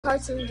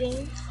Cartoon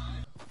game.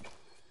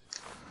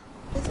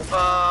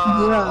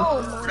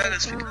 Oh my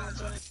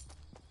god.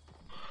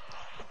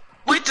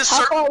 Wait, the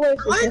storm?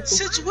 What?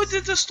 Since when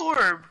did the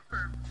storm?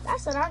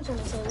 That's what I'm trying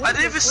to say. I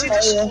didn't even see the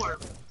storm.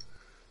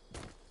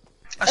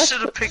 I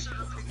should have picked.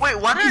 Wait,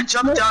 why did I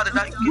jump down and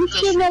not get You the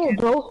should never freaking...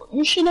 broke.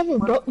 You should never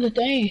broke the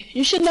thing.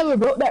 You should never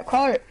broke that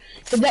cart.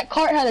 Cause that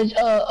cart had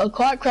a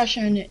cart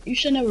crasher in it. You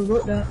should never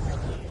broke that.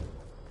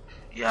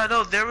 Yeah, I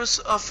know. There was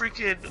a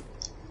freaking...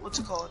 What's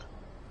it called?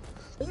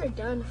 You're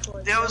done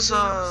for. There was a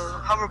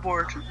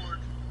hoverboard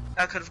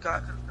I could have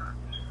gotten.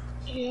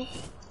 Yeah.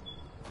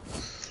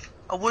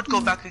 I would go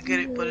back and get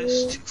it, but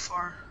it's too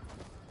far.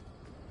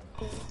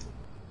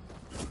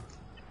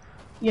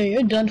 Yeah,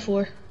 you're done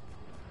for.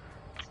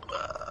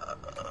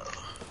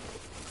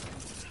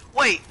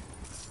 Wait.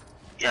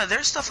 Yeah,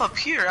 there's stuff up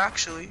here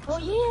actually. Oh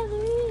yeah,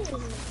 there is.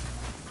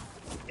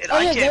 And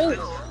I can't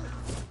build.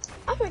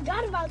 I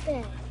forgot about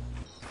that.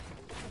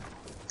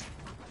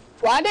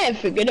 Well, I didn't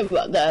forget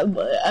about that,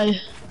 but I.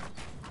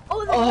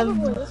 Oh, the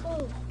hoverboard. Let's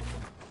go.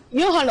 You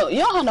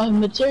don't have no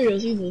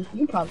materials either.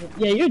 You probably,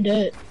 yeah, you're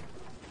dead.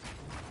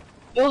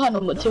 You don't have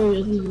no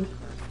materials either.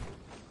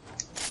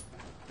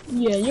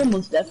 Yeah, you're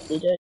most definitely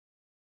dead.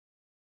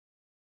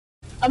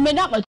 I mean,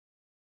 not much.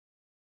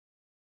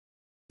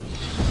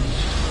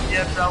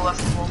 Yeah, but I left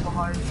the one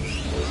behind.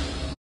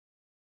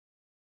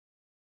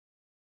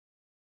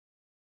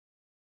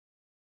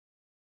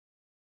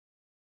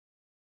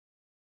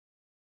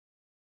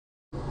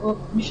 Well,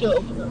 you should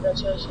open up that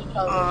chest.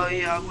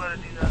 Yeah, I'm gonna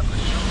do that.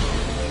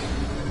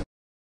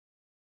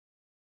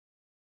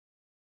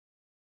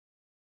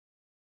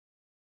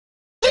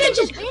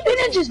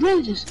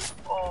 Ninjas!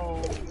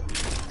 Oh.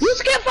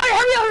 Use campfire!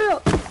 Hurry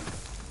up!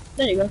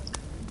 There you go.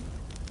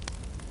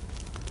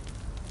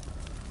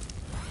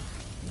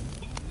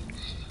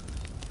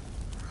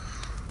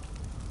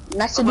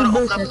 Nice to I'm do gonna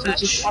business open up that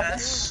with you.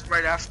 chest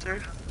right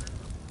after.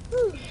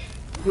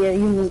 Yeah,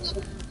 you need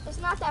to. It's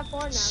not that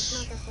far now. It's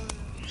not that far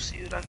now.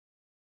 See what I...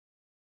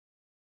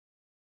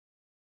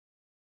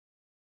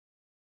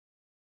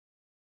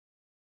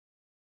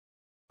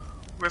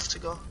 Rift to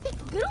go.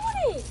 Get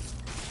on it!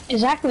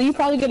 Exactly, you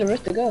probably get a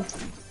rift to go.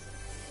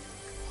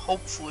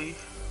 Hopefully.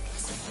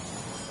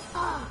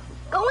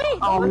 Go in!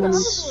 Go on the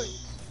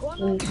hoverboard. Go on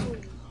the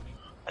hoverboard.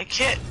 I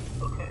can't.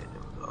 Okay, there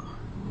we go.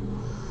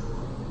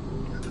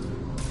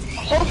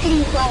 Hopefully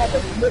you find like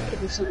a rift to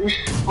do something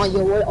on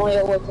your way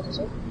to the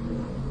circle.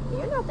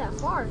 You're not that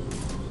far.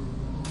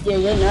 Yeah,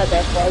 you're not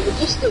that far, but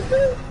you're still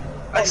good.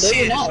 I see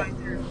it right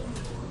there.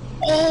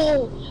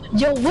 Oh,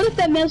 yo, what if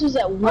that man's was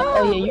at one?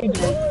 Oh yeah, you're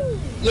dead.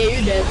 Yeah,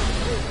 you're dead.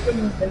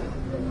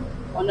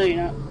 Oh no,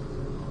 you're not.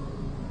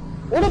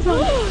 What if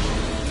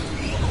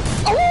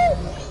Oh!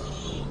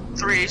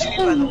 3 HP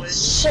by the way.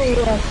 So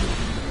lucky.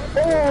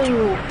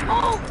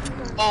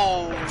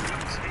 Oh.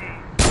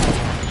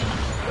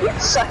 You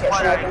suck at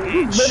sniping.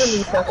 You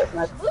literally suck at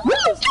sniping.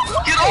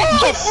 Get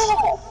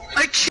off!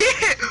 I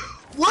can't!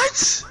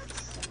 What?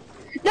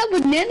 That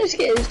banana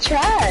skin is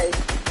trash.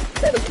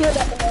 Gotta kill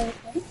that banana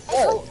skin.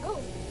 Go.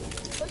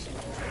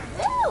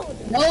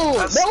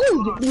 No,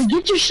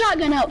 get your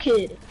shotgun out,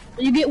 kid.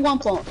 You get one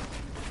point.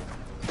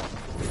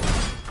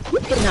 You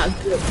cannot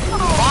good.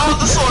 Oh,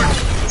 the sword.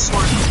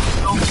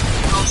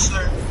 No,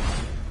 sir.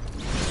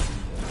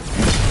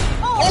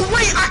 Oh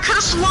wait, I could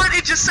have sworn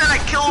it just said I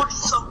killed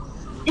some.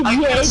 Yeah,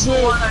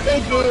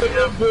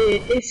 it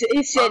did.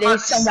 It said that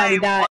somebody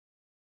died.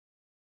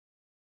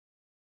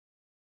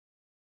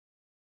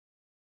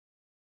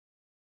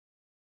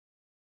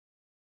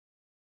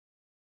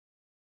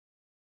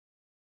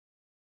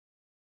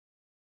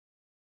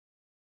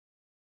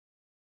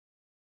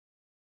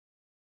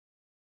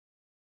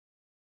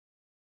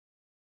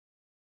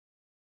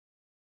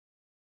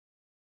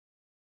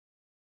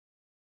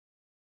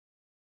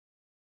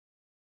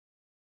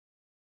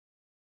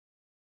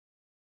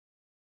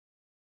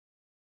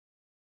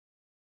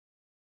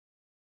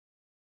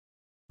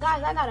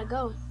 Guys, I gotta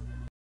go.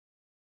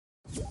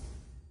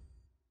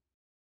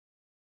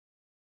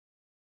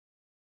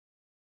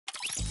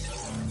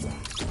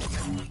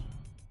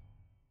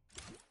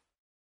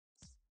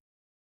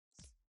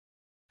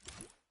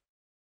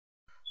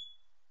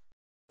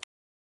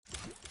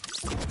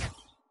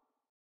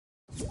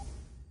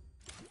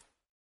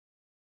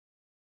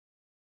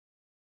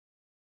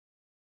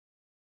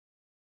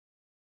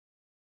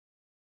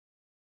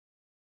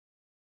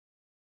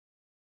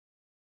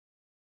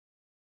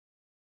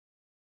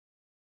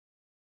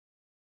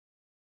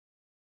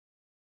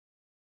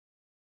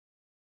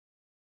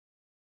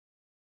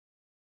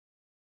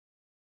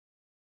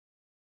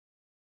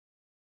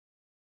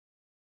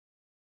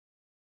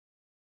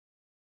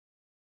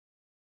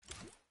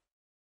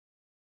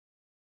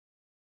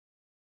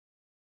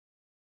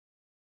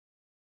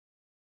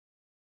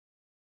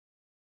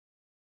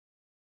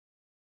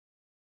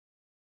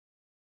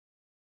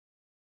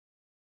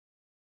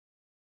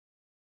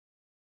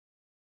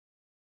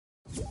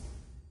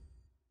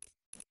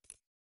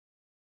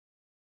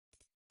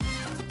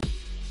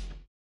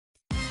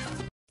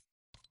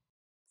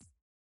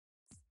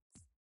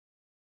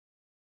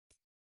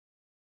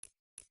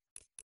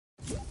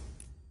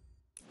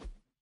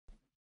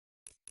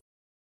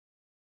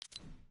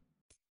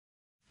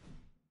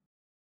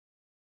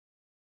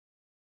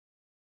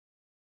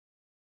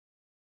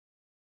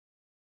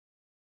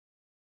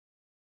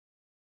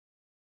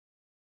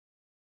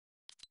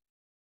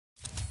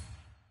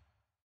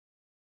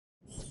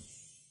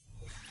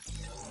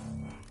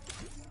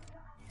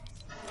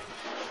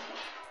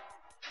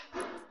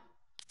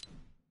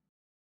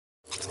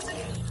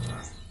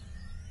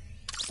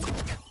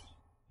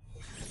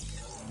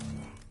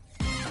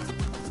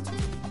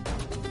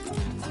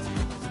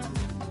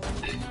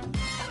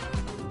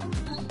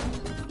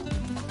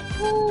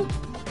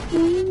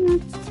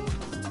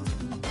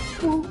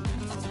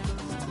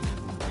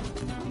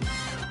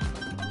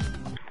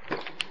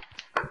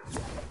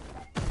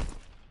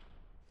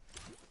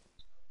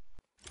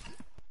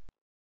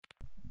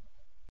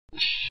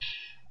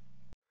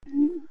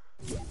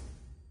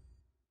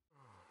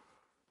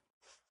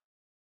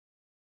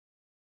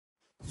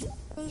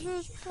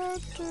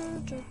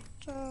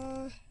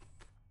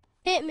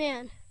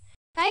 Hitman,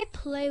 can I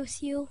play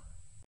with you?